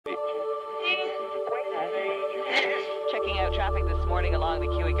checking out traffic this morning along the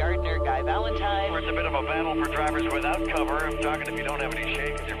Kewy Gardner Guy Valentine. It's a bit of a battle for drivers without cover. I'm talking if you don't have any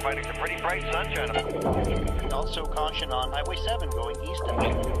shade, because you're fighting some pretty bright sunshine. Also caution on Highway 7 going east of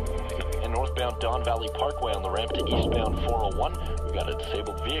and northbound Don Valley Parkway on the ramp to eastbound 401. We've got a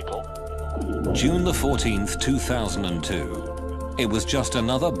disabled vehicle. June the 14th, 2002. It was just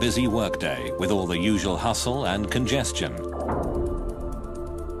another busy workday with all the usual hustle and congestion.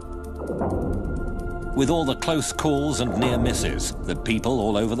 With all the close calls and near misses that people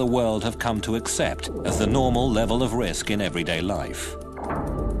all over the world have come to accept as the normal level of risk in everyday life.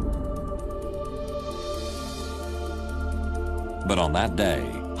 But on that day,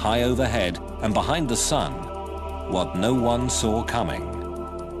 high overhead and behind the sun, what no one saw coming,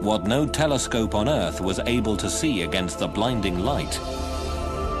 what no telescope on Earth was able to see against the blinding light,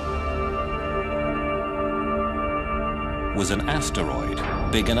 was an asteroid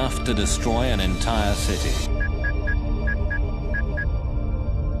big enough to destroy an entire city.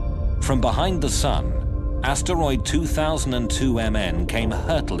 From behind the sun, asteroid 2002 MN came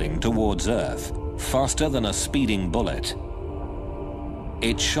hurtling towards Earth, faster than a speeding bullet.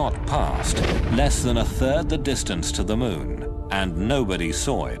 It shot past, less than a third the distance to the moon, and nobody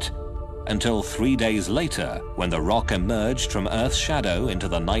saw it, until 3 days later, when the rock emerged from Earth's shadow into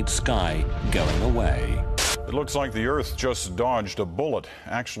the night sky, going away. It looks like the Earth just dodged a bullet.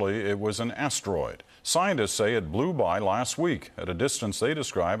 Actually, it was an asteroid. Scientists say it blew by last week at a distance they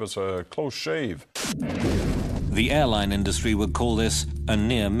describe as a close shave. The airline industry would call this a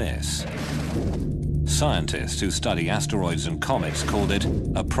near miss. Scientists who study asteroids and comets called it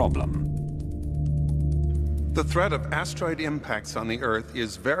a problem. The threat of asteroid impacts on the Earth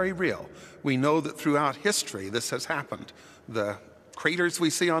is very real. We know that throughout history this has happened. The craters we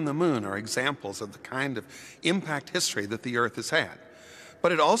see on the moon are examples of the kind of impact history that the Earth has had.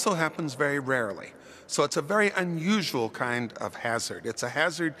 But it also happens very rarely. So it's a very unusual kind of hazard. It's a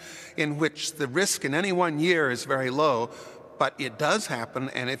hazard in which the risk in any one year is very low, but it does happen,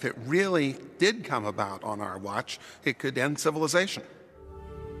 and if it really did come about on our watch, it could end civilization.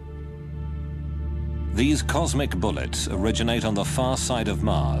 These cosmic bullets originate on the far side of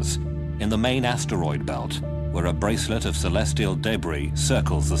Mars, in the main asteroid belt, where a bracelet of celestial debris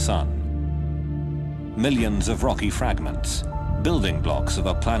circles the sun. Millions of rocky fragments, building blocks of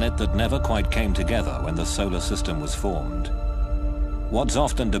a planet that never quite came together when the solar system was formed. What's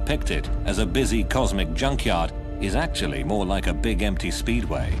often depicted as a busy cosmic junkyard is actually more like a big empty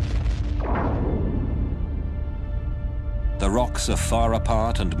speedway. The rocks are far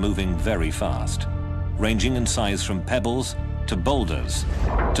apart and moving very fast, ranging in size from pebbles to boulders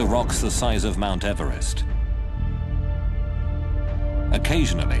to rocks the size of Mount Everest.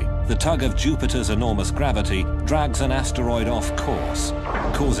 Occasionally, the tug of Jupiter's enormous gravity drags an asteroid off course,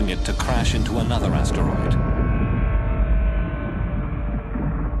 causing it to crash into another asteroid.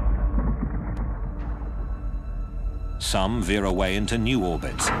 Some veer away into new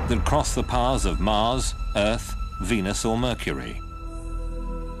orbits that cross the paths of Mars, Earth, Venus or Mercury.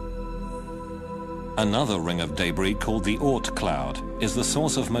 Another ring of debris called the Oort cloud is the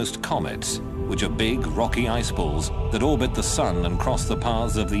source of most comets, which are big, rocky ice balls that orbit the sun and cross the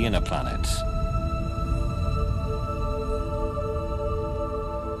paths of the inner planets.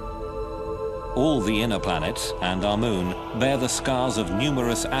 All the inner planets and our moon bear the scars of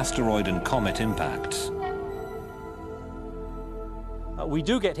numerous asteroid and comet impacts. We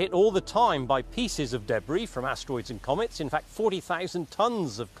do get hit all the time by pieces of debris from asteroids and comets. In fact, 40,000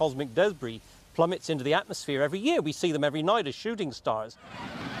 tons of cosmic debris plummets into the atmosphere every year. We see them every night as shooting stars.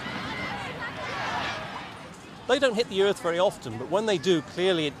 They don't hit the Earth very often, but when they do,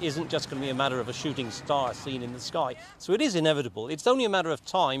 clearly it isn't just going to be a matter of a shooting star seen in the sky. So it is inevitable. It's only a matter of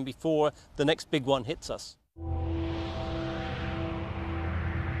time before the next big one hits us.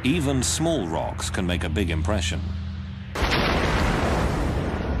 Even small rocks can make a big impression.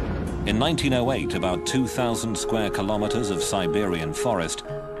 In 1908, about 2,000 square kilometers of Siberian forest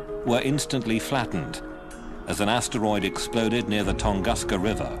were instantly flattened as an asteroid exploded near the Tunguska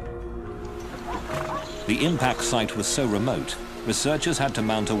River. The impact site was so remote, researchers had to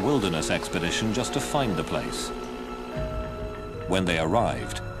mount a wilderness expedition just to find the place. When they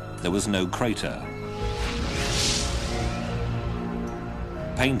arrived, there was no crater.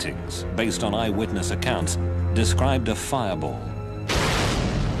 Paintings, based on eyewitness accounts, described a fireball.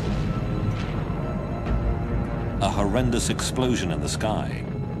 A horrendous explosion in the sky.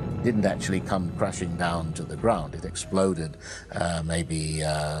 Didn't actually come crashing down to the ground. It exploded maybe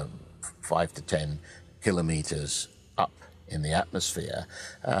 5 to 10 kilometers up in the atmosphere,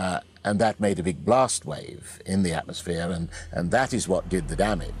 and that made a big blast wave in the atmosphere, and that is what did the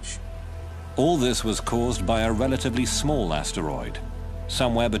damage. All this was caused by a relatively small asteroid,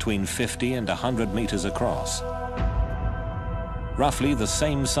 somewhere between 50 and 100 meters across. Roughly the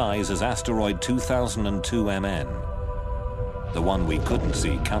same size as asteroid 2002 MN, the one we couldn't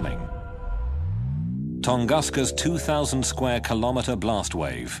see coming. Tunguska's 2,000 square kilometer blast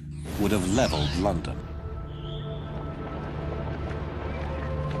wave would have leveled London.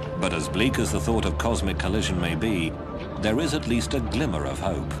 But as bleak as the thought of cosmic collision may be, there is at least a glimmer of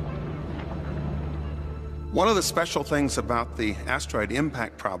hope. One of the special things about the asteroid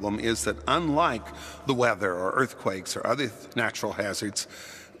impact problem is that unlike the weather or earthquakes or other natural hazards,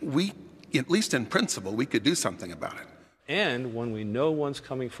 we, at least in principle, we could do something about it. And when we know one's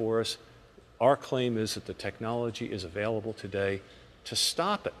coming for us, our claim is that the technology is available today to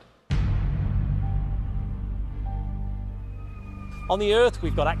stop it. On the Earth,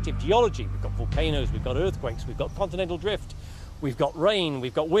 we've got active geology, we've got volcanoes, we've got earthquakes, we've got continental drift, we've got rain,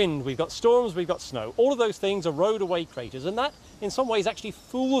 we've got wind, we've got storms, we've got snow. All of those things erode away craters, and that, in some ways, actually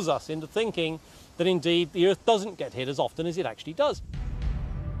fools us into thinking that indeed the Earth doesn't get hit as often as it actually does.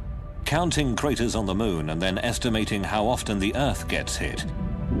 Counting craters on the Moon and then estimating how often the Earth gets hit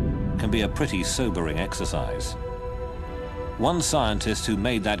can be a pretty sobering exercise. One scientist who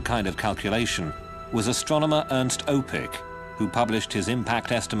made that kind of calculation was astronomer Ernst Opick, who published his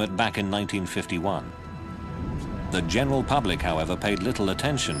impact estimate back in 1951. The general public, however, paid little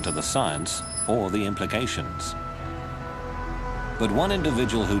attention to the science or the implications. But one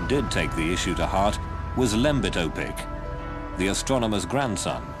individual who did take the issue to heart was Lembit Opick, the astronomer's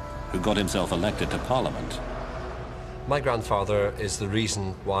grandson, who got himself elected to Parliament. My grandfather is the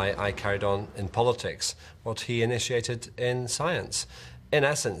reason why I carried on in politics, what he initiated in science. In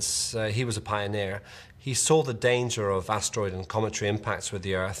essence, he was a pioneer. He saw the danger of asteroid and cometary impacts with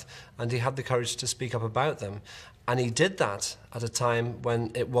the Earth, and he had the courage to speak up about them. And he did that at a time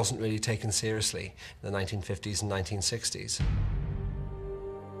when it wasn't really taken seriously, in the 1950s and 1960s.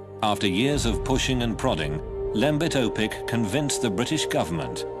 After years of pushing and prodding, Lembit Opick convinced the British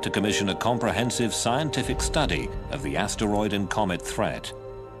government to commission a comprehensive scientific study of the asteroid and comet threat.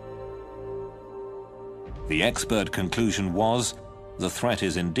 The expert conclusion was, the threat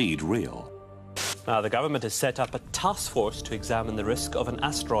is indeed real. Now, the government has set up a task force to examine the risk of an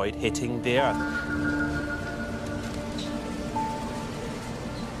asteroid hitting the Earth.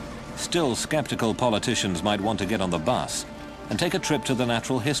 Still, skeptical politicians might want to get on the bus and take a trip to the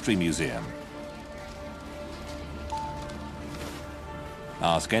Natural History Museum.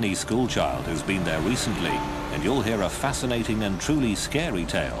 Ask any schoolchild who's been there recently, and you'll hear a fascinating and truly scary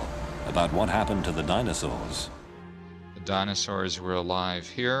tale about what happened to the dinosaurs. The dinosaurs were alive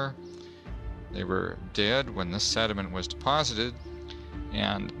here. They were dead when this sediment was deposited,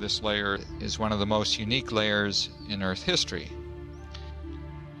 and this layer is one of the most unique layers in Earth history.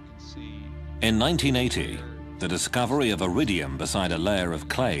 In 1980, the discovery of iridium beside a layer of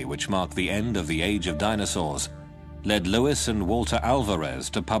clay which marked the end of the age of dinosaurs led Lewis and Walter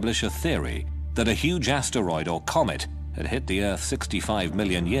Alvarez to publish a theory that a huge asteroid or comet had hit the Earth 65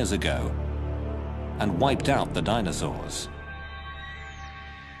 million years ago and wiped out the dinosaurs.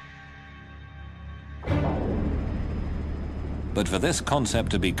 But for this concept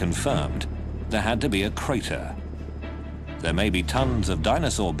to be confirmed, there had to be a crater. There may be tons of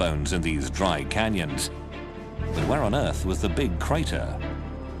dinosaur bones in these dry canyons, but where on earth was the big crater?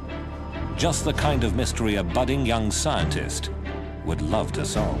 Just the kind of mystery a budding young scientist would love to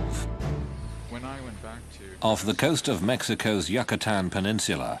solve. When I went back to... Off the coast of Mexico's Yucatan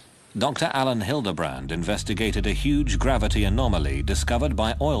Peninsula, Dr. Alan Hildebrand investigated a huge gravity anomaly discovered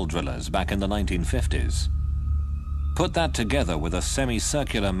by oil drillers back in the 1950s. Put that together with a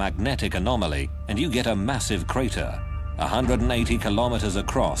semicircular magnetic anomaly, and you get a massive crater, 180 kilometers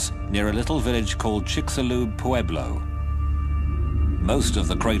across, near a little village called Chicxulub Pueblo. Most of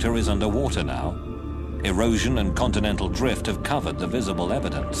the crater is underwater now. Erosion and continental drift have covered the visible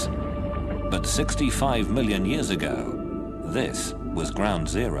evidence. But 65 million years ago, this was ground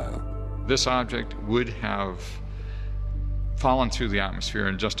zero. This object would have fallen through the atmosphere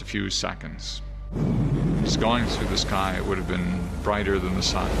in just a few seconds. It's going through the sky, it would have been brighter than the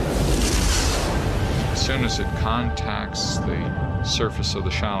sun. As soon as it contacts the surface of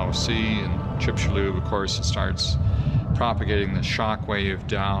the shallow sea in Chicxulub, of course, it starts propagating the shock wave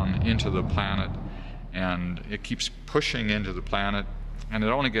down into the planet, and it keeps pushing into the planet, and it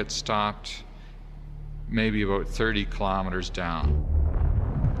only gets stopped maybe about 30 kilometers down.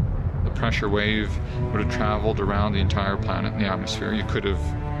 The pressure wave would have traveled around the entire planet in the atmosphere. You could have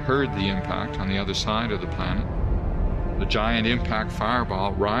heard the impact on the other side of the planet. The giant impact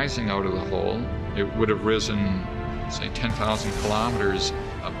fireball rising out of the hole, it would have risen, say, 10,000 kilometers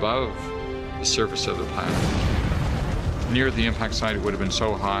above the surface of the planet. Near the impact site, it would have been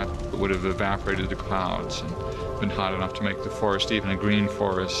so hot, it would have evaporated the clouds and been hot enough to make the forest, even a green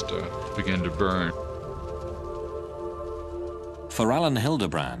forest, begin to burn. For Alan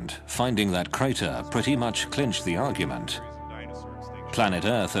Hildebrand, finding that crater pretty much clinched the argument. Planet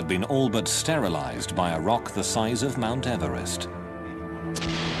Earth had been all but sterilized by a rock the size of Mount Everest.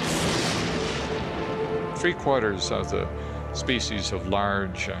 3/4 of the species of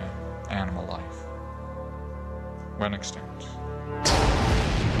large animal life went extinct.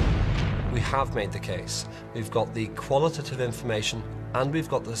 We have made the case. We've got the qualitative information and we've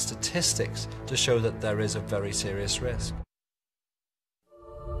got the statistics to show that there is a very serious risk.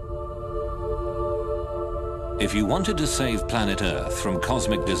 If you wanted to save planet Earth from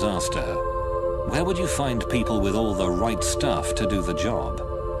cosmic disaster, where would you find people with all the right stuff to do the job?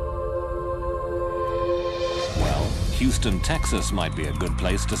 Well, Houston, Texas might be a good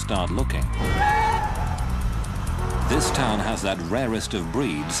place to start looking. This town has that rarest of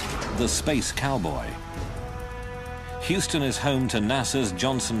breeds, the space cowboy. Houston is home to NASA's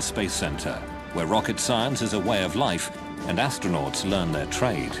Johnson Space Center, where rocket science is a way of life and astronauts learn their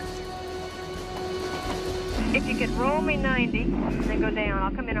trade. If you could roll me 90, then go down.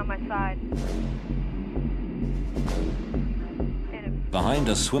 I'll come in on my side. Behind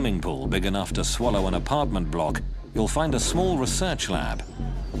a swimming pool big enough to swallow an apartment block, you'll find a small research lab,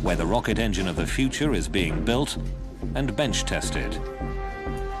 where the rocket engine of the future is being built and bench tested.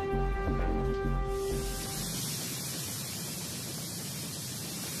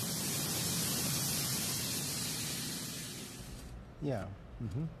 Yeah.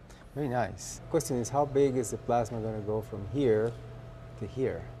 Mm-hmm. Very nice. Question is, how big is the plasma going to go from here to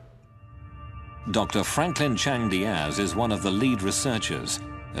here? Dr. Franklin Chang Diaz is one of the lead researchers,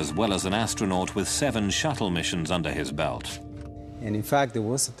 as well as an astronaut with 7 shuttle missions under his belt. And in fact, there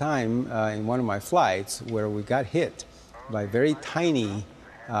was a time in one of my flights where we got hit by very tiny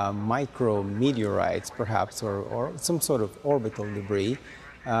micro meteorites, perhaps, or some sort of orbital debris,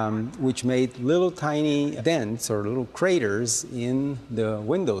 which made little tiny dents or little craters in the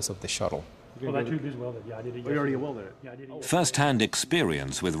windows of the shuttle. Well, that tube is welded. Yeah, I did it. We already welded it. Yeah, I did it. First-hand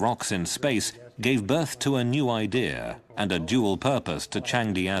experience with rocks in space gave birth to a new idea and a dual purpose to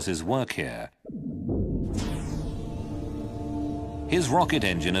Chang Diaz's work here. His rocket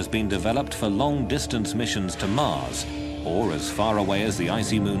engine has been developed for long-distance missions to Mars, or as far away as the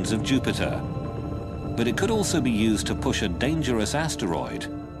icy moons of Jupiter. But it could also be used to push a dangerous asteroid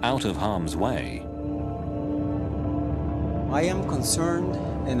out of harm's way. I am concerned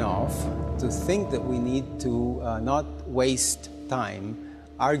enough to think that we need to not waste time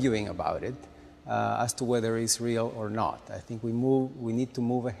arguing about it as to whether it's real or not. I think we need to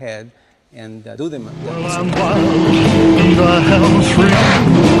move ahead and do them. Well, I'm wild and I am free.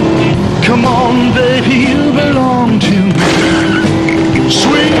 Come on, baby, you belong to me.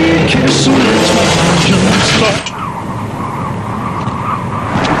 Sweet kiss makes my engine start.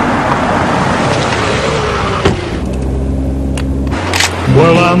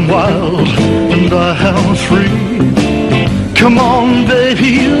 Well, I'm wild and I am free. Come on, baby,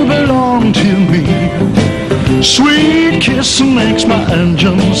 you belong to me. Sweet kiss makes my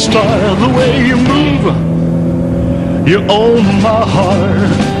engine start. The way you move, you own my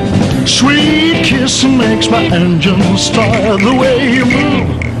heart. Sweet kiss makes my engine start. The way you move,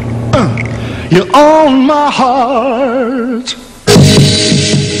 you own my heart.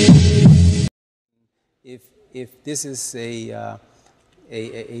 If this is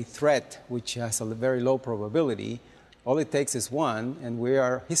a threat which has a very low probability, all it takes is one, and we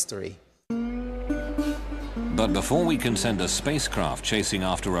are history. But before we can send a spacecraft chasing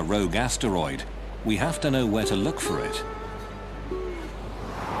after a rogue asteroid, we have to know where to look for it.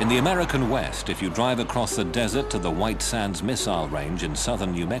 In the American West, if you drive across the desert to the White Sands Missile Range in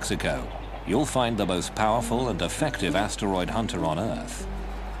southern New Mexico, you'll find the most powerful and effective asteroid hunter on Earth.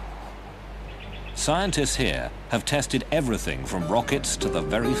 Scientists here have tested everything from rockets to the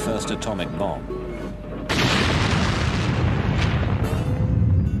very first atomic bomb.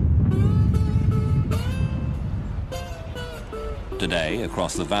 Today,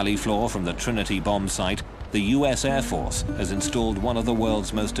 across the valley floor from the Trinity bomb site, the US Air Force has installed one of the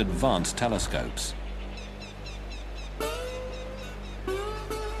world's most advanced telescopes.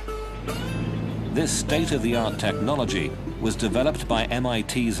 This state-of-the-art technology was developed by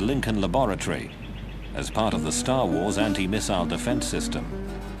MIT's Lincoln Laboratory as part of the Star Wars anti-missile defense system.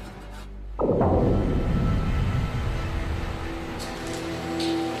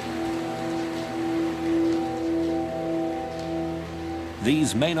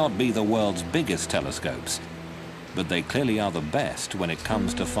 These may not be the world's biggest telescopes, but they clearly are the best when it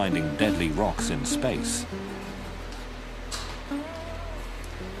comes to finding deadly rocks in space.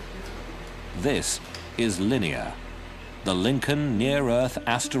 This is Linear, the Lincoln Near-Earth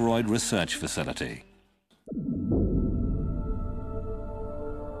Asteroid Research Facility.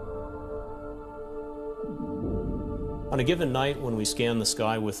 On a given night when we scan the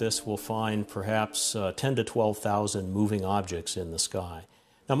sky with this, we'll find perhaps 10 to 12,000 moving objects in the sky.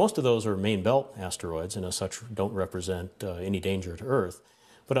 Now, most of those are main belt asteroids and as such don't represent any danger to Earth.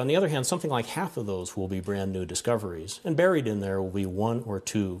 But on the other hand, something like half of those will be brand new discoveries, and buried in there will be 1 or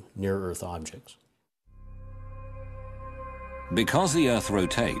 2 near-Earth objects. Because the Earth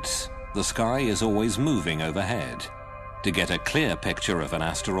rotates, the sky is always moving overhead. To get a clear picture of an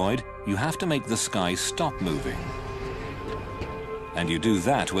asteroid, you have to make the sky stop moving. And you do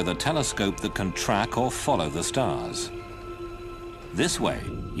that with a telescope that can track or follow the stars. This way,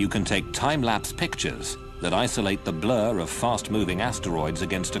 you can take time-lapse pictures that isolate the blur of fast-moving asteroids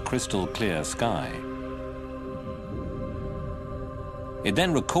against a crystal-clear sky. It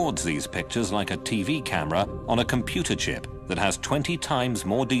then records these pictures like a TV camera on a computer chip that has 20 times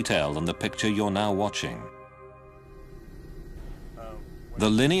more detail than the picture you're now watching. The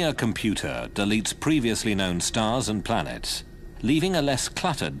linear computer deletes previously known stars and planets, leaving a less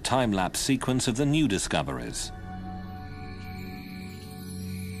cluttered time-lapse sequence of the new discoveries.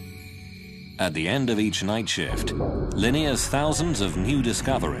 At the end of each night shift, Linear's thousands of new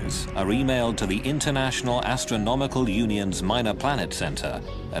discoveries are emailed to the International Astronomical Union's Minor Planet Center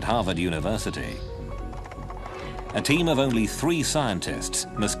at Harvard University. A team of only 3 scientists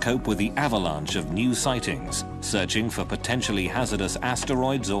must cope with the avalanche of new sightings, searching for potentially hazardous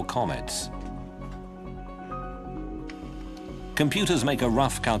asteroids or comets. Computers make a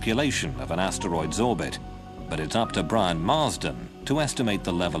rough calculation of an asteroid's orbit, but it's up to Brian Marsden to estimate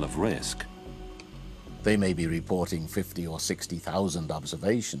the level of risk. They may be reporting 50 or 60,000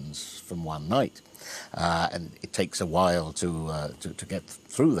 observations from one night, and it takes a while to get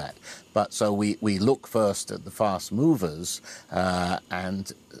through that. But so we look first at the fast movers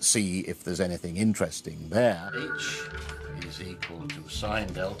and see if there's anything interesting there. H is equal to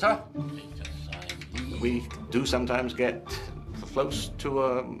sine delta. We do sometimes get close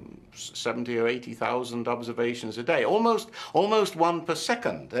to 70 or 80,000 observations a day, almost 1 per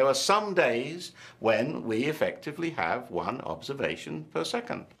second. There are some days when we effectively have 1 observation per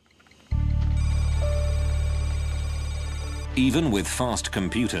second. Even with fast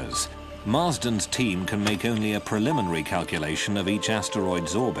computers, Marsden's team can make only a preliminary calculation of each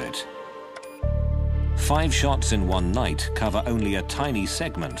asteroid's orbit. 5 shots in one night cover only a tiny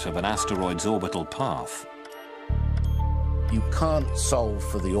segment of an asteroid's orbital path. You can't solve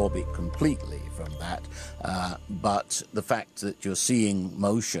for the orbit completely from that, but the fact that you're seeing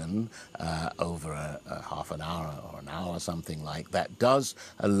motion over a half an hour or an hour, something like that, does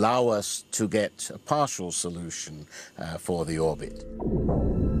allow us to get a partial solution for the orbit.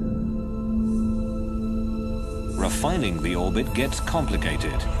 Refining the orbit gets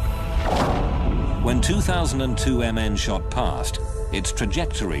complicated. When 2002 MN shot past, its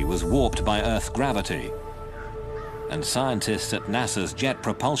trajectory was warped by Earth gravity, and scientists at NASA's Jet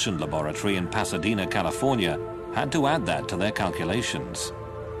Propulsion Laboratory in Pasadena, California, had to add that to their calculations.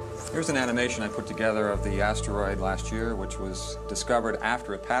 Here's an animation I put together of the asteroid last year, which was discovered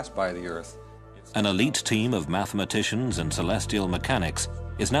after it passed by the Earth. An elite team of mathematicians and celestial mechanics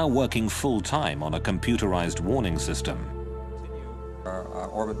is now working full-time on a computerized warning system. Our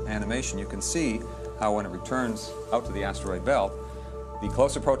orbit animation, you can see how when it returns out to the asteroid belt, the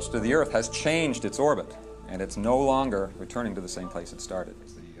close approach to the Earth has changed its orbit, and it's no longer returning to the same place it started.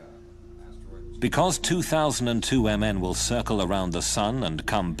 Because 2002 MN will circle around the Sun and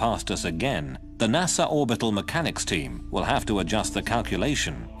come past us again, the NASA Orbital Mechanics team will have to adjust the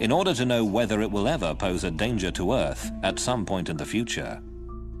calculation in order to know whether it will ever pose a danger to Earth at some point in the future.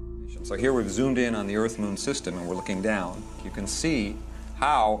 So here we've zoomed in on the Earth-Moon system and we're looking down. You can see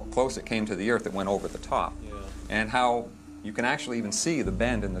how close it came to the Earth. It went over the top, and how you can actually even see the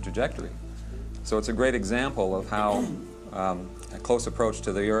bend in the trajectory. So it's a great example of how a close approach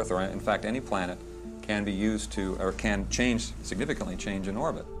to the Earth, or in fact any planet, can be used to, or can significantly change in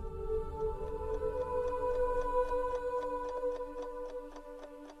orbit.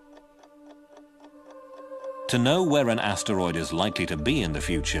 To know where an asteroid is likely to be in the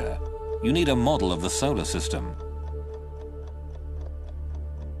future, you need a model of the solar system.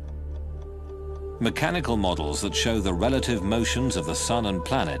 Mechanical models that show the relative motions of the Sun and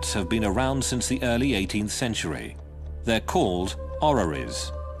planets have been around since the early 18th century. They're called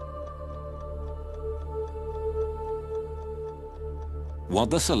orreries. What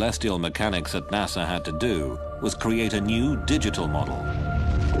the celestial mechanics at NASA had to do was create a new digital model.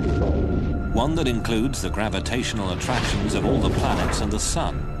 One that includes the gravitational attractions of all the planets and the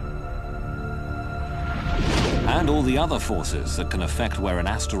sun, and all the other forces that can affect where an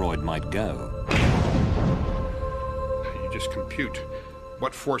asteroid might go. You just compute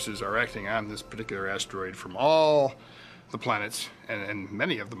what forces are acting on this particular asteroid from all the planets and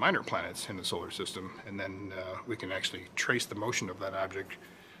many of the minor planets in the solar system, and then we can actually trace the motion of that object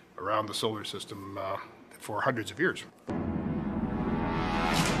around the solar system for hundreds of years.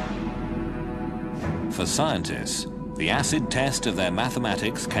 For scientists, the acid test of their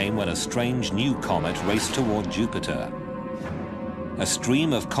mathematics came when a strange new comet raced toward Jupiter. A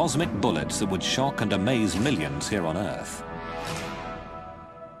stream of cosmic bullets that would shock and amaze millions here on Earth.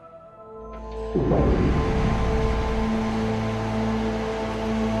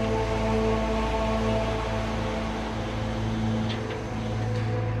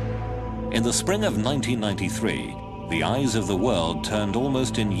 In the spring of 1993, the eyes of the world turned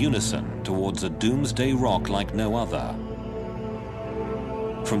almost in unison towards a doomsday rock like no other.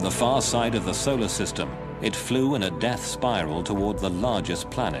 From the far side of the solar system, it flew in a death spiral toward the largest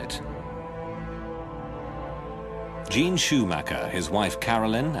planet. Gene Schumacher, his wife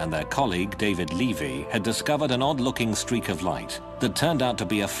Carolyn, and their colleague David Levy had discovered an odd-looking streak of light that turned out to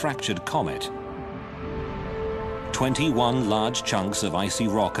be a fractured comet. 21 large chunks of icy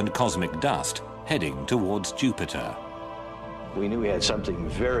rock and cosmic dust heading towards Jupiter. We knew we had something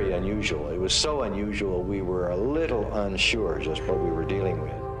very unusual. It was so unusual we were a little unsure just what we were dealing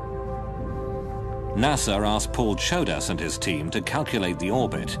with. NASA asked Paul Chodas and his team to calculate the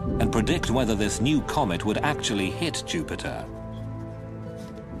orbit and predict whether this new comet would actually hit Jupiter.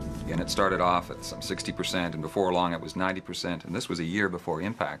 And it started off at some 60%, and before long it was 90%, and this was a year before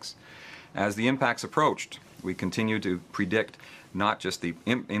impacts. As the impacts approached, we continued to predict not just the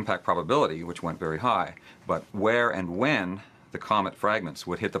impact probability, which went very high, but where and when the comet fragments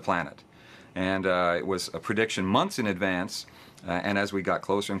would hit the planet. And it was a prediction months in advance, and as we got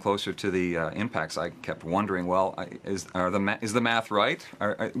closer and closer to the impacts, I kept wondering, well, is the math right?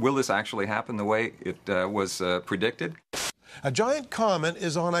 Will this actually happen the way it was predicted? A giant comet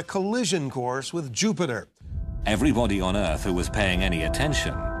is on a collision course with Jupiter. Everybody on Earth who was paying any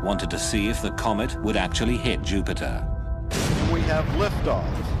attention wanted to see if the comet would actually hit Jupiter. We have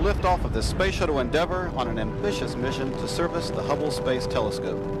liftoff of the Space Shuttle Endeavour on an ambitious mission to service the Hubble Space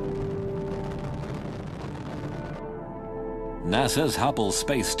Telescope. NASA's Hubble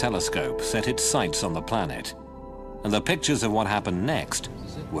Space Telescope set its sights on the planet, and the pictures of what happened next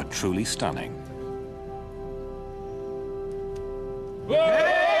were truly stunning.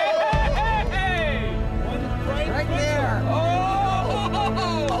 Right there! Oh!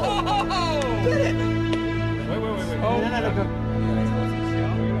 Get it! Wait. Oh, no.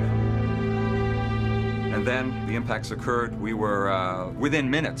 And then the impacts occurred. We were within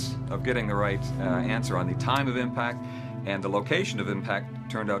minutes of getting the right answer on the time of impact, and the location of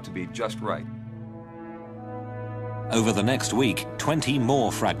impact turned out to be just right. Over the next week, 20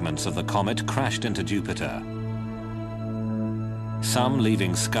 more fragments of the comet crashed into Jupiter, some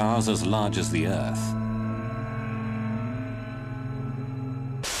leaving scars as large as the Earth.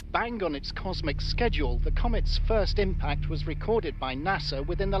 Bang on its cosmic schedule, the comet's first impact was recorded by NASA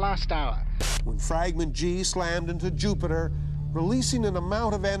within the last hour. When fragment G slammed into Jupiter, releasing an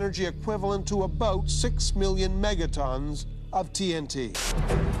amount of energy equivalent to about 6 million megatons of TNT.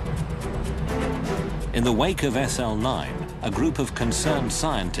 In the wake of SL9, a group of concerned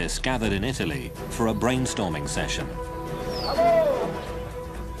scientists gathered in Italy for a brainstorming session.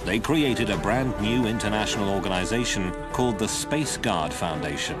 They created a brand new international organization called the Space Guard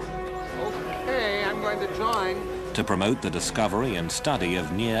Foundation. Okay, I'm going to join. To promote the discovery and study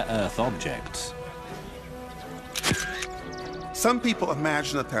of near-Earth objects. Some people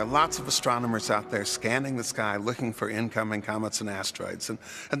imagine that there are lots of astronomers out there scanning the sky looking for incoming comets and asteroids, and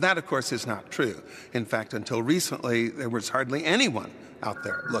that, of course, is not true. In fact, until recently, there was hardly anyone out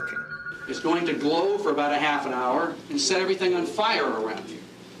there looking. It's going to glow for about a half an hour and set everything on fire around you.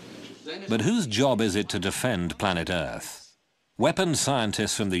 But whose job is it to defend planet Earth? Weapons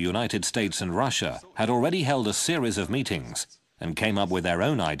scientists from the United States and Russia had already held a series of meetings and came up with their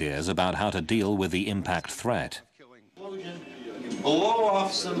own ideas about how to deal with the impact threat. Blow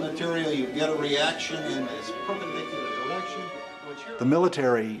off some material, you get a reaction in this perpendicular direction. The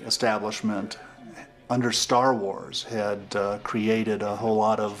military establishment under Star Wars had created a whole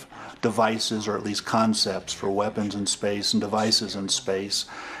lot of devices, or at least concepts, for weapons in space and devices in space.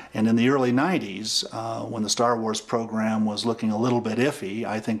 And in the early 90s, when the Star Wars program was looking a little bit iffy,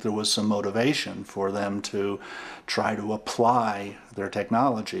 I think there was some motivation for them to try to apply their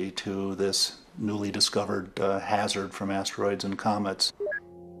technology to this newly discovered hazard from asteroids and comets.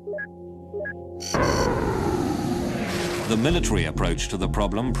 The military approach to the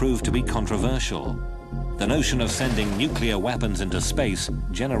problem proved to be controversial. The notion of sending nuclear weapons into space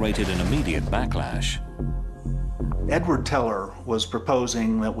generated an immediate backlash. Edward Teller was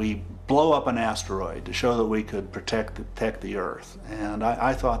proposing that we blow up an asteroid to show that we could protect the Earth, and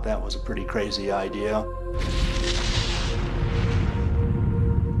I thought that was a pretty crazy idea.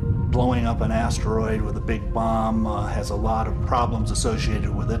 Blowing up an asteroid with a big bomb has a lot of problems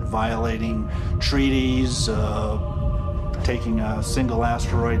associated with it, violating treaties, taking a single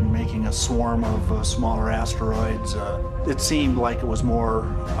asteroid and making a swarm of smaller asteroids. It seemed like it was more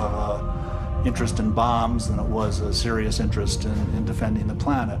interest in bombs than it was a serious interest in defending the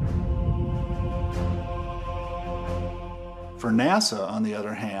planet. For NASA, on the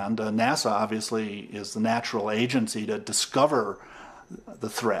other hand, NASA obviously is the natural agency to discover the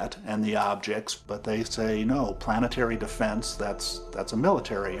threat and the objects, but they say no, planetary defense, that's a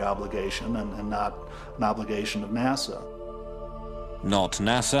military obligation and not an obligation of NASA. Not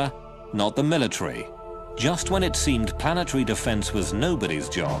NASA, not the military. Just when it seemed planetary defense was nobody's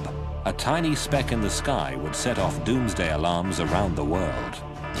job, a tiny speck in the sky would set off doomsday alarms around the world.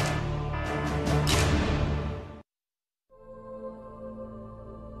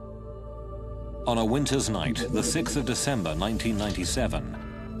 On a winter's night, the 6th of December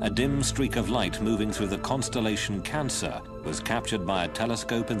 1997, a dim streak of light moving through the constellation Cancer was captured by a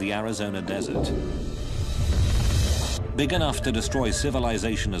telescope in the Arizona desert. Big enough to destroy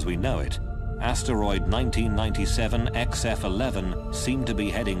civilization as we know it, asteroid 1997 XF11 seemed to be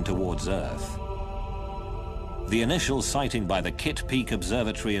heading towards Earth. The initial sighting by the Kitt Peak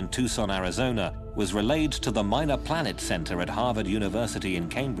Observatory in Tucson, Arizona, was relayed to the Minor Planet Center at Harvard University in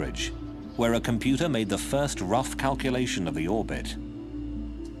Cambridge, where a computer made the first rough calculation of the orbit.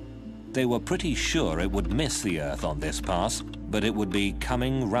 They were pretty sure it would miss the Earth on this pass, but it would be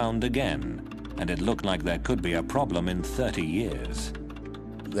coming round again, and it looked like there could be a problem in 30 years.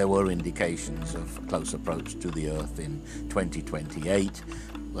 There were indications of close approach to the Earth in 2028.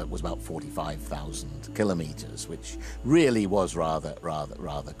 That was about 45,000 kilometers, which really was rather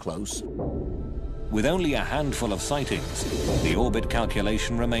close. With only a handful of sightings, the orbit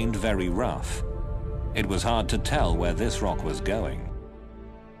calculation remained very rough. It was hard to tell where this rock was going.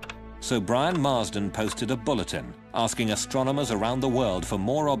 So Brian Marsden posted a bulletin asking astronomers around the world for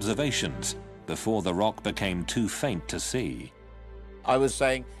more observations before the rock became too faint to see. I was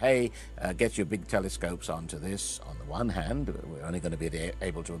saying, hey, get your big telescopes onto this. On the one hand, we're only going to be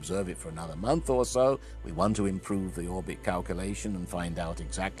able to observe it for another month or so. We want to improve the orbit calculation and find out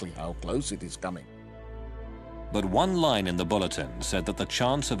exactly how close it is coming. But one line in the bulletin said that the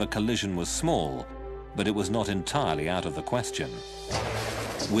chance of a collision was small, but it was not entirely out of the question.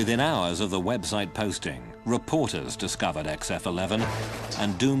 Within hours of the website posting, reporters discovered XF11,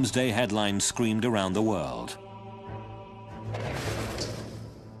 and doomsday headlines screamed around the world.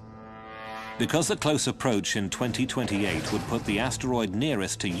 Because the close approach in 2028 would put the asteroid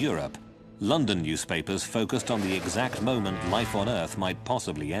nearest to Europe, London newspapers focused on the exact moment life on Earth might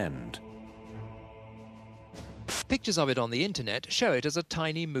possibly end. Pictures of it on the internet show it as a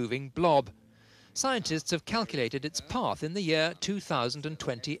tiny moving blob. Scientists have calculated its path in the year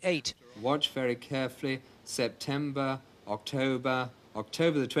 2028. Watch very carefully. September, October the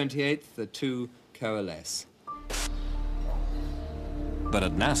 28th, the two coalesce. But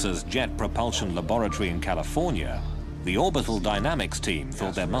at NASA's Jet Propulsion Laboratory in California, the orbital dynamics team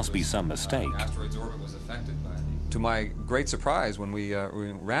thought there must be some mistake. Asteroid's orbit was affected by it. To my great surprise, when we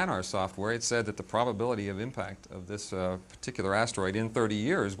ran our software, it said that the probability of impact of this particular asteroid in 30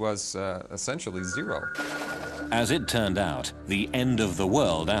 years was essentially zero. As it turned out, the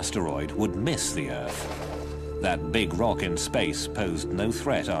end-of-the-world asteroid would miss the Earth. That big rock in space posed no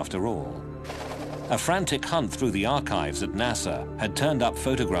threat after all. A frantic hunt through the archives at NASA had turned up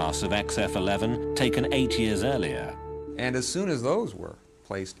photographs of XF11 taken 8 years earlier. And as soon as those were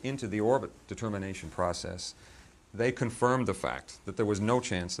placed into the orbit determination process, they confirmed the fact that there was no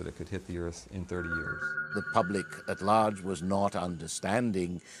chance that it could hit the Earth in 30 years. The public at large was not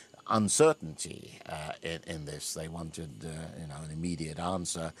understanding uncertainty in this. They wanted an immediate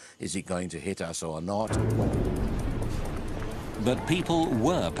answer. Is it going to hit us or not? But people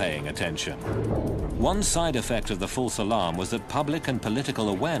were paying attention. One side effect of the false alarm was that public and political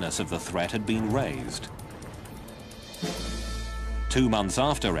awareness of the threat had been raised. 2 months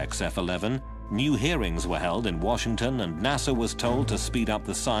after XF11, new hearings were held in Washington and NASA was told to speed up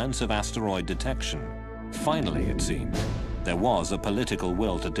the science of asteroid detection. Finally, it seemed, there was a political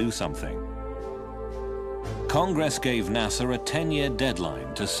will to do something. Congress gave NASA a 10-year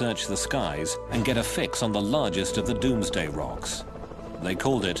deadline to search the skies and get a fix on the largest of the doomsday rocks. They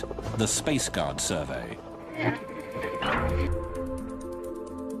called it the Space Guard Survey.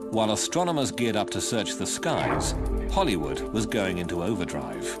 While astronomers geared up to search the skies, Hollywood was going into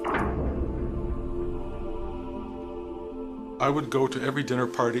overdrive. I would go to every dinner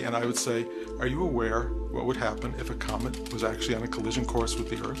party and I would say, are you aware what would happen if a comet was actually on a collision course with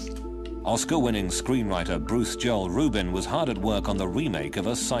the Earth? Oscar-winning screenwriter Bruce Joel Rubin was hard at work on the remake of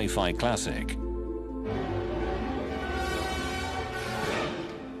a sci-fi classic.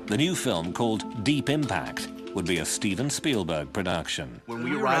 The new film, called Deep Impact, would be a Steven Spielberg production. When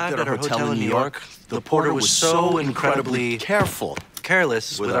we arrived at our hotel in New York, the porter was so incredibly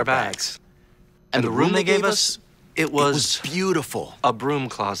careless with our bags. And the room they gave us, it was beautiful. A broom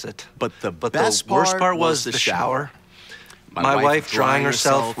closet. But the worst part was the shower. My wife drying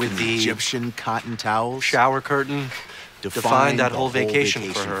herself with the Egyptian cotton towels. Shower curtain defined that whole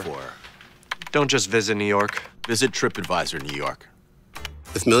vacation for her. Don't just visit New York. Visit TripAdvisor New York.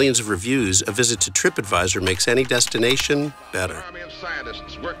 With millions of reviews, a visit to TripAdvisor makes any destination better. An army of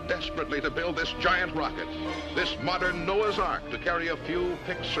scientists work desperately to build this giant rocket, this modern Noah's Ark, to carry a few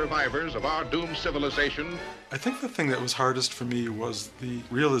picked survivors of our doomed civilization. I think the thing that was hardest for me was the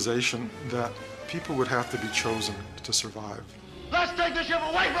realization that people would have to be chosen to survive. Let's take the ship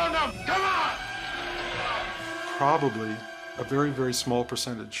away from them! Come on! Probably a very, very small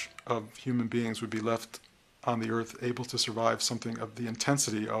percentage of human beings would be left on the Earth able to survive something of the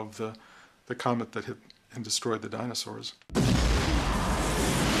intensity of the comet that hit and destroyed the dinosaurs.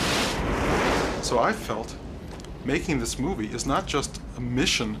 So I felt making this movie is not just a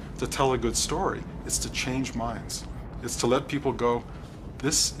mission to tell a good story, it's to change minds. It's to let people go,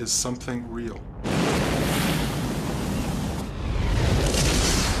 this is something real.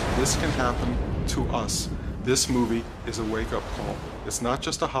 This can happen to us. This movie is a wake-up call. It's not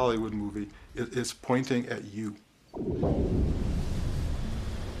just a Hollywood movie, it is pointing at you.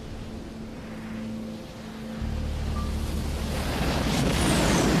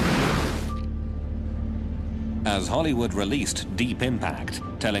 As Hollywood released Deep Impact,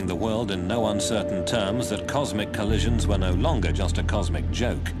 telling the world in no uncertain terms that cosmic collisions were no longer just a cosmic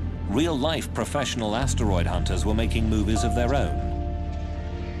joke, real-life professional asteroid hunters were making movies of their own.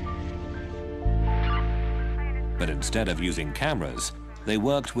 But instead of using cameras, they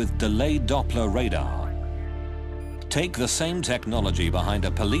worked with delayed Doppler radar. Take the same technology behind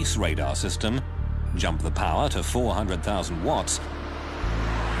a police radar system, jump the power to 400,000 watts,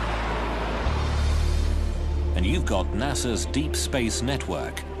 and you've got NASA's Deep Space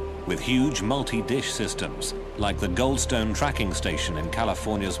Network with huge multi-dish systems like the Goldstone tracking station in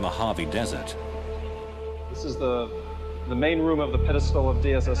California's Mojave Desert. This is the main room of the pedestal of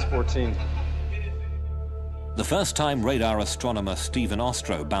DSS-14. The first time radar astronomer Stephen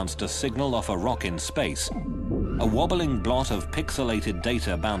Ostro bounced a signal off a rock in space, a wobbling blot of pixelated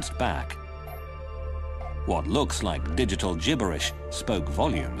data bounced back. What looks like digital gibberish spoke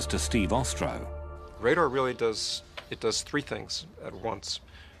volumes to Steve Ostro. Radar really does three things at once.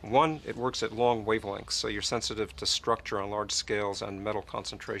 One, it works at long wavelengths, so you're sensitive to structure on large scales and metal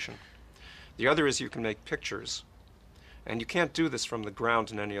concentration. The other is you can make pictures. And you can't do this from the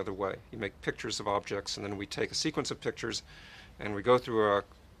ground in any other way. You make pictures of objects, and then we take a sequence of pictures, and we go through a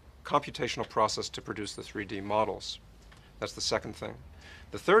computational process to produce the 3D models. That's the second thing.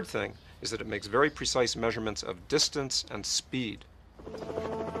 The third thing is that it makes very precise measurements of distance and speed.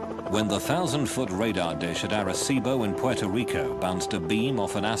 When the 1,000-foot radar dish at Arecibo in Puerto Rico bounced a beam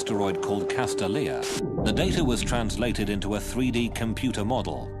off an asteroid called Castalia, the data was translated into a 3D computer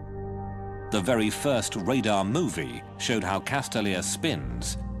model. The very first radar movie showed how Castalia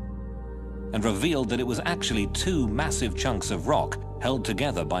spins and revealed that it was actually two massive chunks of rock held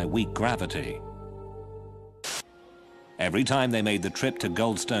together by weak gravity. Every time they made the trip to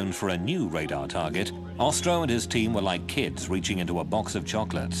Goldstone for a new radar target, Ostro and his team were like kids reaching into a box of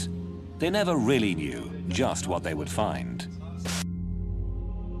chocolates. They never really knew just what they would find.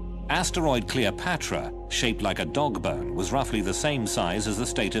 Asteroid Cleopatra, shaped like a dog bone, was roughly the same size as the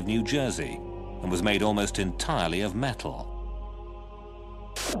state of New Jersey and was made almost entirely of metal.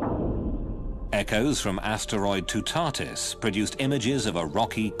 Echoes from asteroid Tutatis produced images of a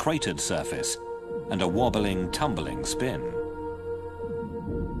rocky, cratered surface and a wobbling, tumbling spin.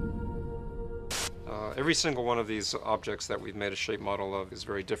 Every single one of these objects that we've made a shape model of is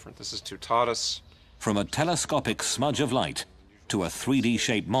very different. This is Tutatis. From a telescopic smudge of light to a 3D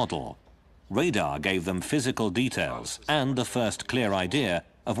shape model, radar gave them physical details and the first clear idea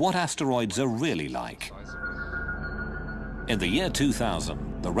of what asteroids are really like. In the year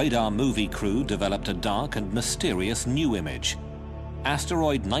 2000, the radar movie crew developed a dark and mysterious new image,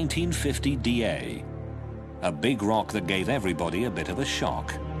 Asteroid 1950 DA, a big rock that gave everybody a bit of a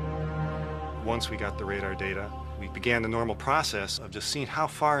shock. Once we got the radar data, we began the normal process of just seeing how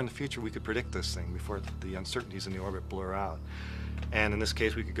far in the future we could predict this thing before the uncertainties in the orbit blur out. And in this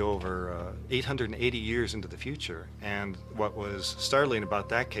case, we could go over 880 years into the future. And what was startling about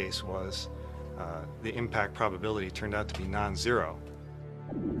that case was the impact probability turned out to be non-zero.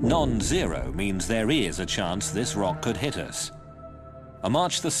 Non-zero means there is a chance this rock could hit us. On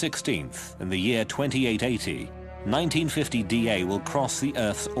March the 16th, in the year 2880, 1950 DA will cross the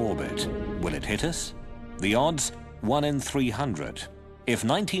Earth's orbit. Will it hit us? The odds, 1 in 300. If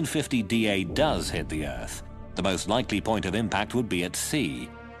 1950 DA does hit the Earth, the most likely point of impact would be at sea.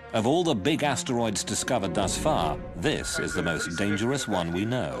 Of all the big asteroids discovered thus far, this is the most dangerous one we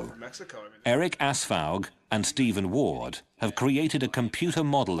know. Eric Asfaug and Stephen Ward have created a computer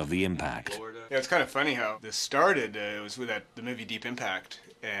model of the impact. Yeah, it's kind of funny how this started. It was with the movie Deep Impact,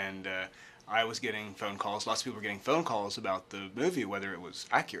 and I was getting phone calls. Lots of people were getting phone calls about the movie, whether it was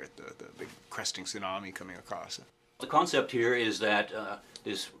accurate, the big cresting tsunami coming across. The concept here is that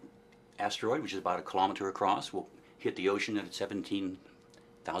this asteroid, which is about 1 kilometer across, will hit the ocean at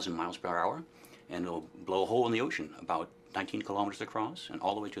 17,000 miles per hour, and it'll blow a hole in the ocean about 19 kilometers across and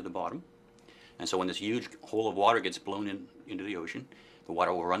all the way to the bottom. And so when this huge hole of water gets blown into the ocean, the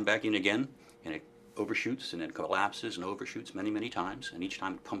water will run back in again, and it overshoots and then collapses and overshoots many, many times, and each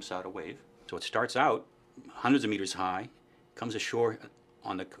time it pumps out a wave. So it starts out hundreds of meters high, comes ashore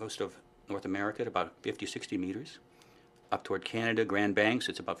on the coast of North America at about 50, 60 meters. Up toward Canada, Grand Banks,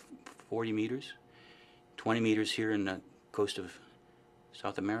 it's about 40 meters. 20 meters here in the coast of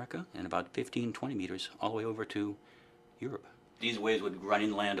South America, and about 15, 20 meters all the way over to Europe. These waves would run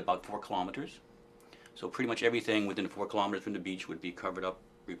inland about 4 kilometers. So pretty much everything within 4 kilometers from the beach would be covered up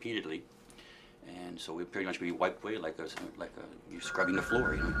repeatedly. And so we'd pretty much be wiped away like you're scrubbing the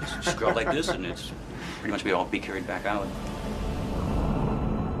floor. You know, just scrub like this, and it's pretty much all be carried back out.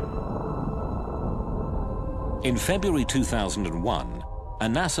 In February 2001, a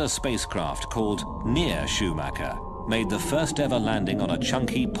NASA spacecraft called Near Schumacher made the first ever landing on a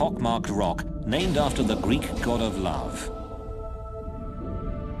chunky, pockmarked rock named after the Greek god of love.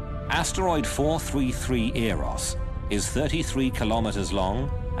 Asteroid 433 Eros is 33 kilometers long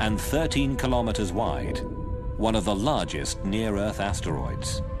and 13 kilometers wide, one of the largest near-Earth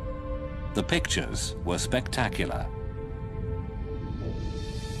asteroids. The pictures were spectacular.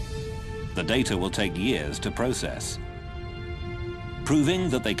 The data will take years to process. Proving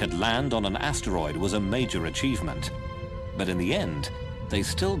that they could land on an asteroid was a major achievement, but in the end, they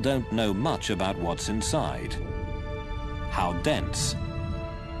still don't know much about what's inside. How dense?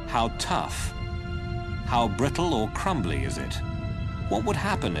 How tough? How brittle or crumbly is it? What would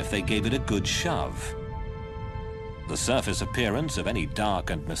happen if they gave it a good shove? The surface appearance of any dark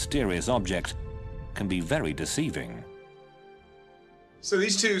and mysterious object can be very deceiving. So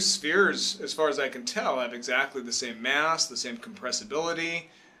these two spheres, as far as I can tell, have exactly the same mass, the same compressibility,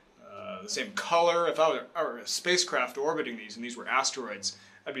 the same color. If I were a spacecraft orbiting these, and these were asteroids,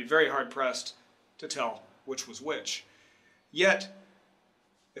 I'd be very hard-pressed to tell which was which. Yet,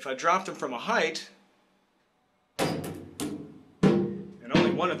 if I dropped them from a height, and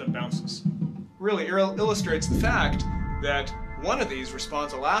only one of them bounces, really illustrates the fact that one of these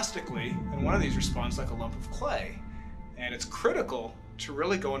responds elastically, and one of these responds like a lump of clay. And it's critical to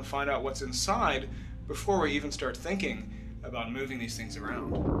really go and find out what's inside before we even start thinking about moving these things around.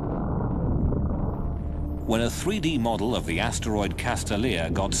 When a 3D model of the asteroid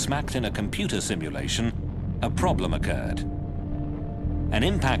Castellier got smacked in a computer simulation, a problem occurred. An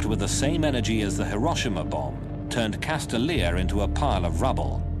impact with the same energy as the Hiroshima bomb turned Castellier into a pile of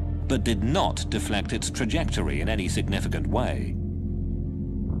rubble, but did not deflect its trajectory in any significant way.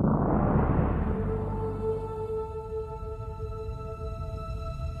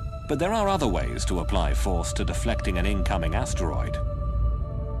 But there are other ways to apply force to deflecting an incoming asteroid.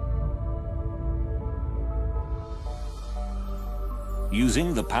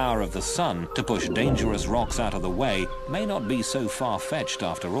 Using the power of the sun to push dangerous rocks out of the way may not be so far-fetched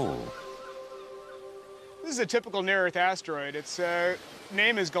after all. This is a typical near-Earth asteroid. Its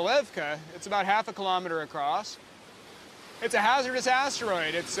name is Galevka. It's about 0.5 kilometer across. It's a hazardous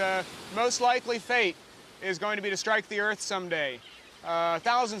asteroid. Its most likely fate is going to be to strike the Earth someday,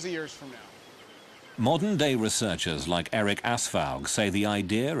 thousands of years from now. Modern-day researchers like Eric Asfaug say the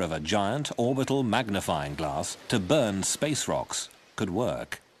idea of a giant orbital magnifying glass to burn space rocks could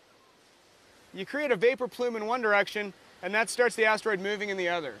work. You create a vapor plume in one direction, and that starts the asteroid moving in the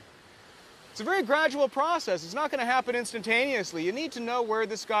other. It's a very gradual process. It's not going to happen instantaneously. You need to know where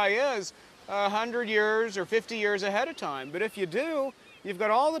this guy is 100 years or 50 years ahead of time. But if you do, you've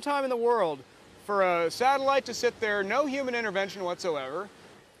got all the time in the world for a satellite to sit there, no human intervention whatsoever,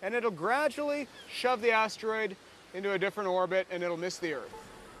 and it'll gradually shove the asteroid into a different orbit and it'll miss the Earth.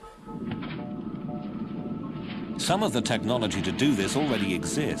 Some of the technology to do this already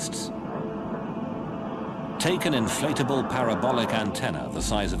exists. Take an inflatable parabolic antenna the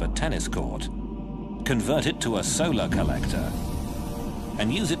size of a tennis court, convert it to a solar collector,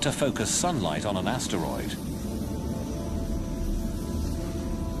 and use it to focus sunlight on an asteroid.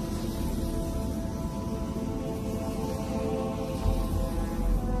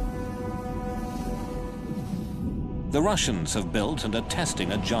 The Russians have built and are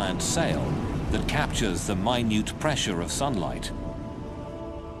testing a giant sail that captures the minute pressure of sunlight.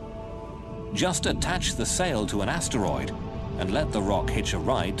 Just attach the sail to an asteroid and let the rock hitch a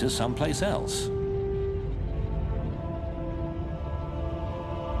ride to someplace else.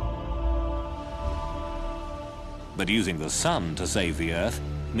 But using the sun to save the Earth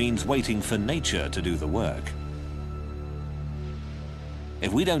means waiting for nature to do the work.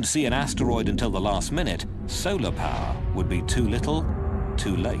 If we don't see an asteroid until the last minute, solar power would be too little,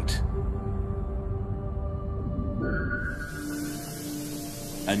 too late.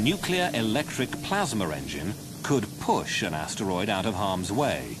 A nuclear electric plasma engine could push an asteroid out of harm's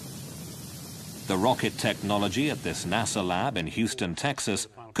way. The rocket technology at this NASA lab in Houston, Texas,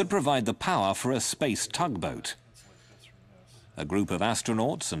 could provide the power for a space tugboat. A group of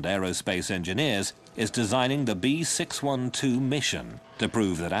astronauts and aerospace engineers is designing the B612 mission to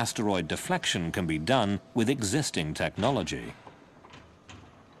prove that asteroid deflection can be done with existing technology.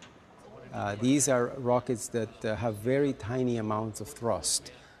 These are rockets that have very tiny amounts of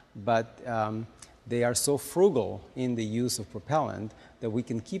thrust, but they are so frugal in the use of propellant that we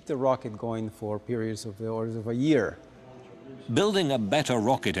can keep the rocket going for periods of the orders of a year. Building a better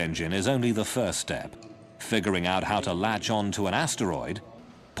rocket engine is only the first step. Figuring out how to latch on to an asteroid,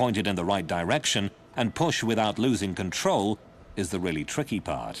 point it in the right direction, and push without losing control is the really tricky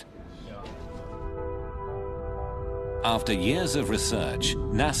part. After years of research,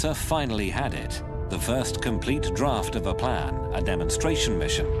 NASA finally had it, the first complete draft of a plan, a demonstration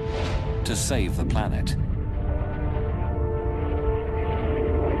mission, to save the planet.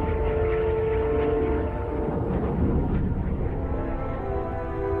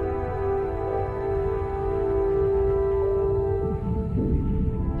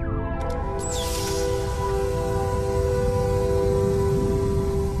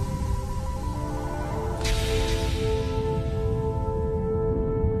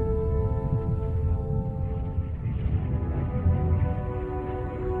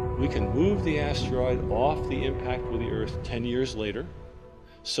 We can move the asteroid off the impact with the Earth 10 years later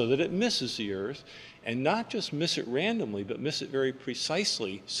so that it misses the Earth, and not just miss it randomly, but miss it very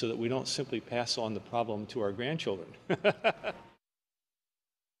precisely so that we don't simply pass on the problem to our grandchildren.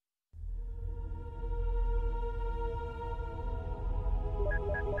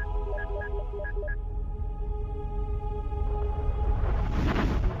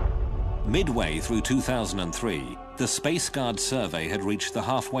 Midway through 2003, the Space Guard survey had reached the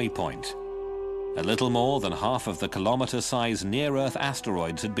halfway point. A little more than half of the kilometer-sized near-Earth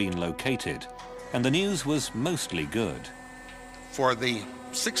asteroids had been located, and the news was mostly good. For the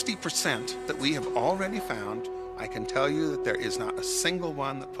 60% that we have already found, I can tell you that there is not a single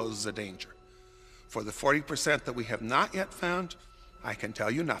one that poses a danger. For the 40% that we have not yet found, I can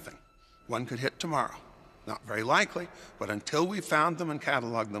tell you nothing. One could hit tomorrow. Not very likely, but until we've found them and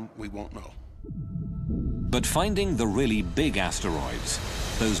cataloged them, we won't know. But finding the really big asteroids,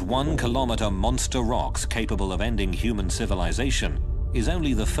 those 1 kilometer monster rocks capable of ending human civilization, is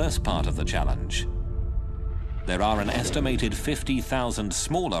only the first part of the challenge. There are an estimated 50,000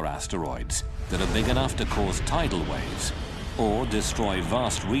 smaller asteroids that are big enough to cause tidal waves or destroy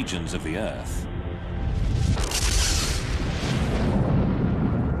vast regions of the Earth.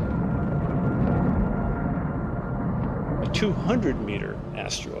 A 200-meter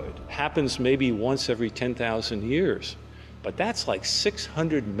asteroid happens maybe once every 10,000 years, but that's like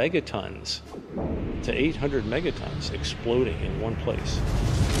 600 megatons to 800 megatons exploding in one place.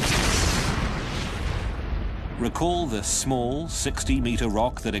 Recall the small 60-meter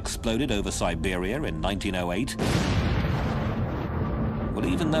rock that exploded over Siberia in 1908? Well,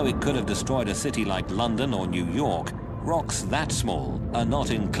 even though it could have destroyed a city like London or New York, rocks that small are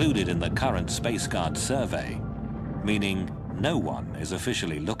not included in the current Space Guard survey, meaning no one is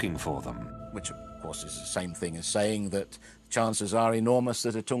officially looking for them. Which, of course, is the same thing as saying that chances are enormous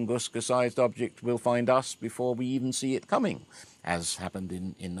that a Tunguska-sized object will find us before we even see it coming, as happened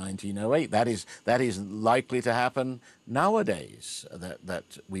in 1908. That is likely to happen nowadays,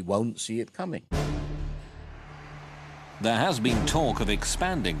 that we won't see it coming. There has been talk of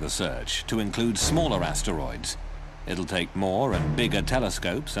expanding the search to include smaller asteroids. It'll take more and bigger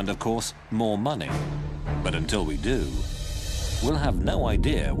telescopes and, of course, more money. But until we do, we'll have no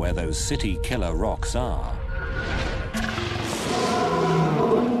idea where those city-killer rocks are.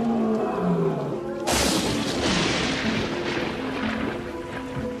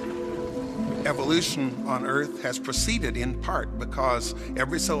 Evolution on Earth has proceeded in part because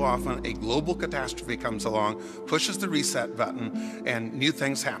every so often a global catastrophe comes along, pushes the reset button, and new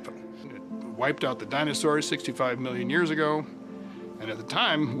things happen. It wiped out the dinosaurs 65 million years ago, and at the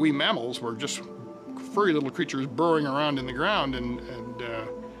time, we mammals were just furry little creatures burrowing around in the ground, and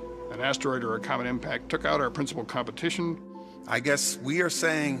an asteroid or a comet impact took out our principal competition. I guess we are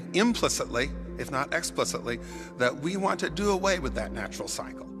saying implicitly, if not explicitly, that we want to do away with that natural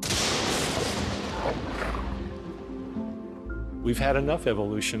cycle. We've had enough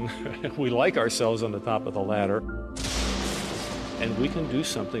evolution. We like ourselves on the top of the ladder. And we can do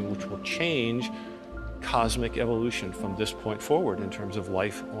something which will change cosmic evolution from this point forward in terms of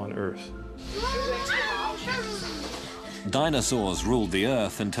life on Earth. Dinosaurs ruled the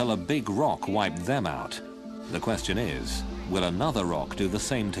Earth until a big rock wiped them out. The question is, will another rock do the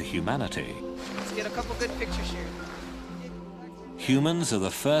same to humanity? Let's get a couple good pictures here. Humans are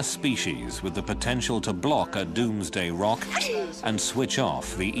the first species with the potential to block a doomsday rock and switch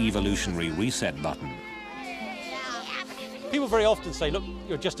off the evolutionary reset button. People very often say, look,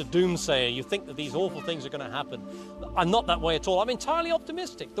 you're just a doomsayer. You think that these awful things are going to happen. I'm not that way at all. I'm entirely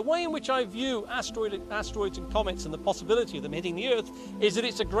optimistic. The way in which I view asteroids and comets and the possibility of them hitting the Earth is that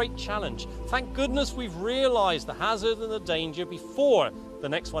it's a great challenge. Thank goodness we've realized the hazard and the danger before the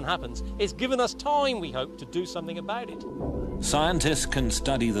next one happens. It's given us time, we hope, to do something about it. Scientists can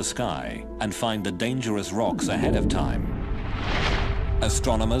study the sky and find the dangerous rocks ahead of time.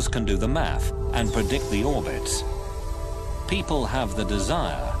 Astronomers can do the math and predict the orbits. People have the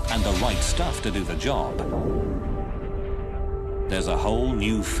desire and the right stuff to do the job. There's a whole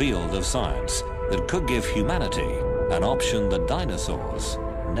new field of science that could give humanity an option the dinosaurs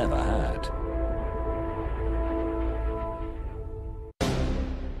never had.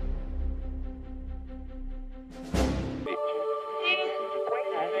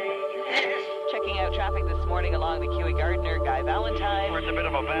 Checking out traffic this morning along the Kewy Gardner, Guy Valentine. It's a bit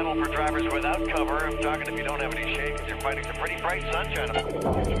of a battle for drivers without cover. I'm talking if you don't have any shade, you're fighting some pretty bright sunshine.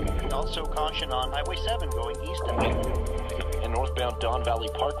 Also caution on Highway 7 going east and northbound Don Valley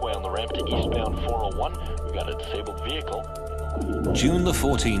Parkway on the ramp to eastbound 401. We've got a disabled vehicle. June the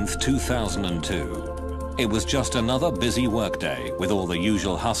 14th, 2002. It was just another busy workday with all the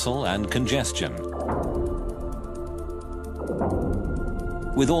usual hustle and congestion.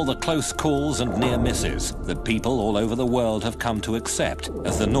 With all the close calls and near misses that people all over the world have come to accept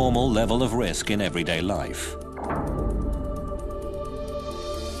as the normal level of risk in everyday life.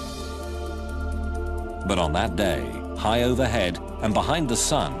 But on that day, high overhead and behind the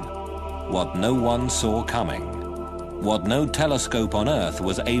sun, what no one saw coming, what no telescope on Earth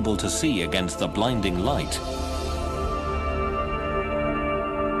was able to see against the blinding light,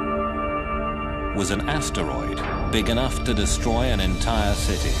 was an asteroid big enough to destroy an entire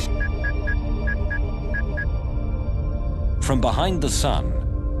city. From behind the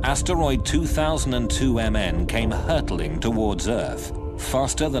sun, asteroid 2002 MN came hurtling towards Earth,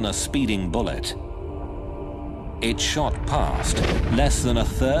 faster than a speeding bullet. It shot past, less than a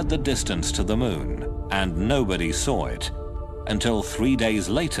third the distance to the moon, and nobody saw it, until 3 days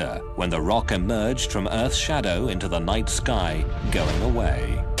later, when the rock emerged from Earth's shadow into the night sky, going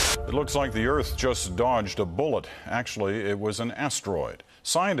away. It looks like the Earth just dodged a bullet. Actually, it was an asteroid.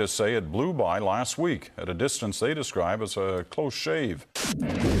 Scientists say it blew by last week at a distance they describe as a close shave.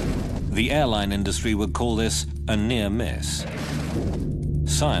 The airline industry would call this a near miss.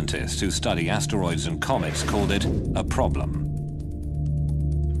 Scientists who study asteroids and comets called it a problem.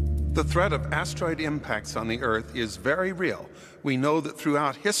 The threat of asteroid impacts on the Earth is very real. We know that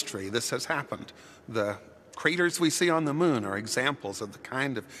throughout history this has happened. The craters we see on the moon are examples of the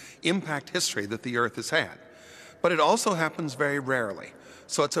kind of impact history that the Earth has had. But it also happens very rarely.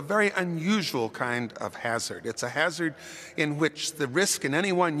 So it's a very unusual kind of hazard. It's a hazard in which the risk in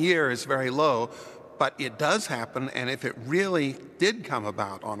any one year is very low, but it does happen, and if it really did come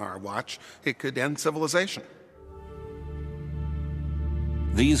about on our watch, it could end civilization.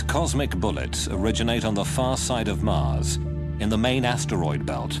 These cosmic bullets originate on the far side of Mars, in the main asteroid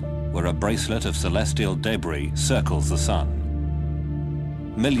belt, where a bracelet of celestial debris circles the sun.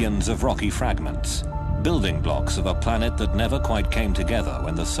 Millions of rocky fragments, building blocks of a planet that never quite came together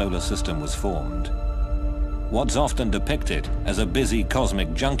when the solar system was formed. What's often depicted as a busy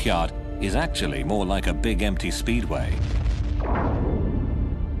cosmic junkyard is actually more like a big empty speedway.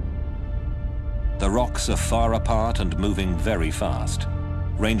 The rocks are far apart and moving very fast,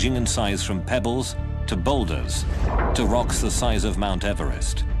 ranging in size from pebbles to boulders to rocks the size of Mount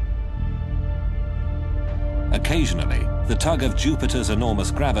Everest. Occasionally, the tug of Jupiter's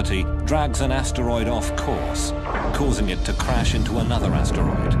enormous gravity drags an asteroid off course, causing it to crash into another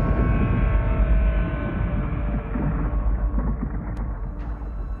asteroid.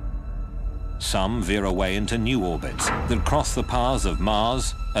 Some veer away into new orbits that cross the paths of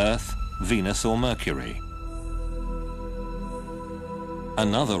Mars, Earth, Venus or Mercury.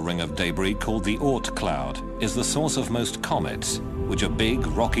 Another ring of debris called the Oort cloud is the source of most comets, which are big,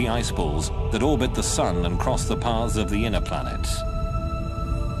 rocky ice balls that orbit the Sun and cross the paths of the inner planets.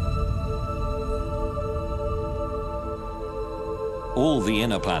 All the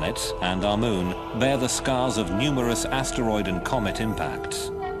inner planets and our Moon bear the scars of numerous asteroid and comet impacts.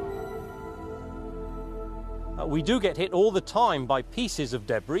 We do get hit all the time by pieces of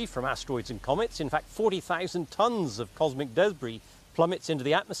debris from asteroids and comets. In fact, 40,000 tons of cosmic debris plummets into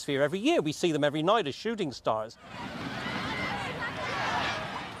the atmosphere every year. We see them every night as shooting stars.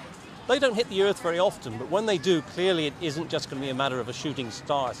 They don't hit the Earth very often, but when they do, clearly it isn't just going to be a matter of a shooting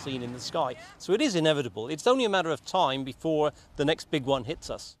star seen in the sky. So it is inevitable. It's only a matter of time before the next big one hits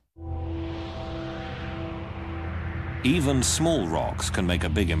us. Even small rocks can make a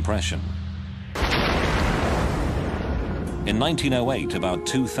big impression. In 1908, about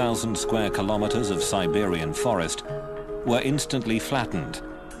 2,000 square kilometers of Siberian forest were instantly flattened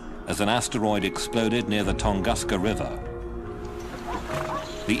as an asteroid exploded near the Tunguska River.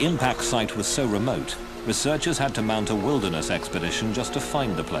 The impact site was so remote, researchers had to mount a wilderness expedition just to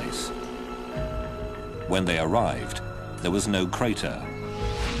find the place. When they arrived, there was no crater.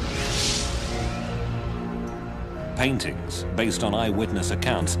 Paintings, based on eyewitness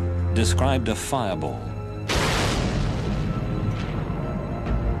accounts, described a fireball.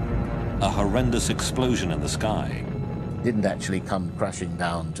 A horrendous explosion in the sky. Didn't actually come crashing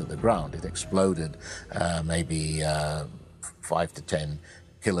down to the ground. It exploded maybe 5 to 10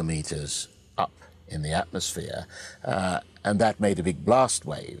 kilometers up in the atmosphere, and that made a big blast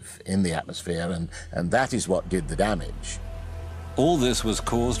wave in the atmosphere, and that is what did the damage. All this was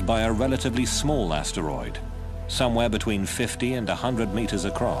caused by a relatively small asteroid, somewhere between 50 and 100 meters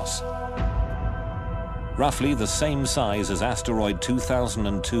across. Roughly the same size as asteroid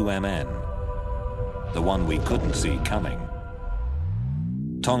 2002 MN, the one we couldn't see coming.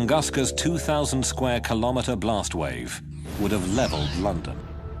 Tunguska's 2,000 square kilometer blast wave would have leveled London.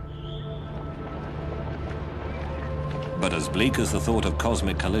 But as bleak as the thought of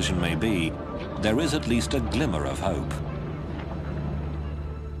cosmic collision may be, there is at least a glimmer of hope.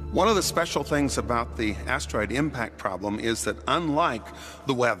 One of the special things about the asteroid impact problem is that unlike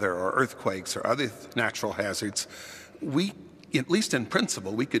the weather or earthquakes or other natural hazards, we, at least in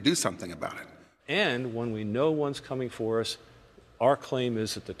principle, we could do something about it. And when we know one's coming for us, our claim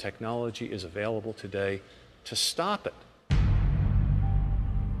is that the technology is available today to stop it.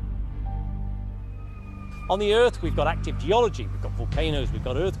 On the Earth, we've got active geology, we've got volcanoes, we've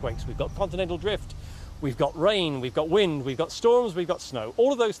got earthquakes, we've got continental drift, we've got rain, we've got wind, we've got storms, we've got snow.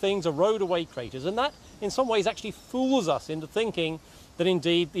 All of those things erode away craters, and that, in some ways, actually fools us into thinking that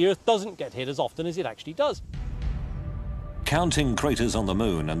indeed the Earth doesn't get hit as often as it actually does. Counting craters on the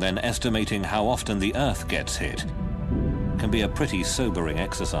Moon and then estimating how often the Earth gets hit can be a pretty sobering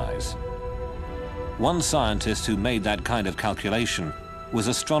exercise. One scientist who made that kind of calculation was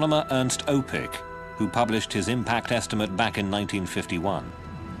astronomer Ernst Opic, who published his impact estimate back in 1951.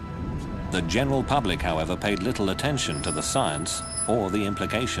 The general public, however, paid little attention to the science or the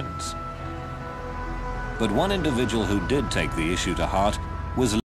implications. But one individual who did take the issue to heart was